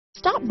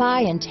Stop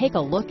by and take a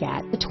look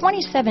at the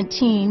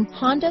 2017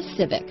 Honda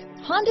Civic.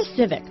 Honda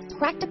Civic,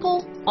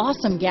 practical,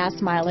 awesome gas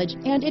mileage,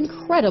 and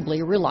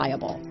incredibly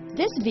reliable.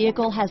 This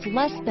vehicle has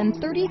less than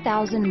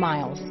 30,000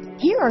 miles.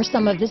 Here are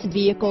some of this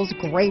vehicle's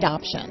great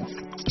options: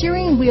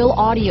 steering wheel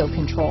audio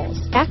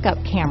controls, backup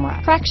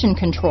camera, traction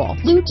control,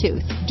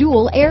 Bluetooth,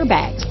 dual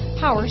airbags,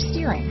 power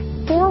steering,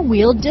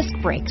 four-wheel disc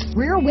brakes,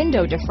 rear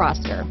window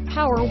defroster,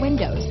 power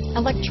windows,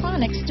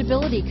 electronic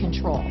stability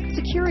control,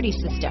 security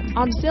system,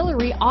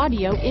 auxiliary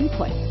audio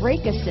input,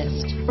 brake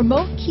assist,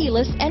 remote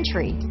keyless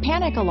entry,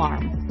 panic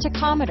alarm,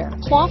 tachometer,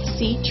 cloth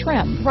seat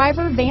trim,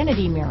 driver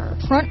vanity mirror,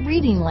 front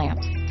reading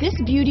lamps. This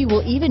beauty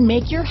will even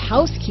make your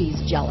house keys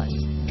jealous.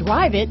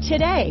 Drive it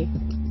today.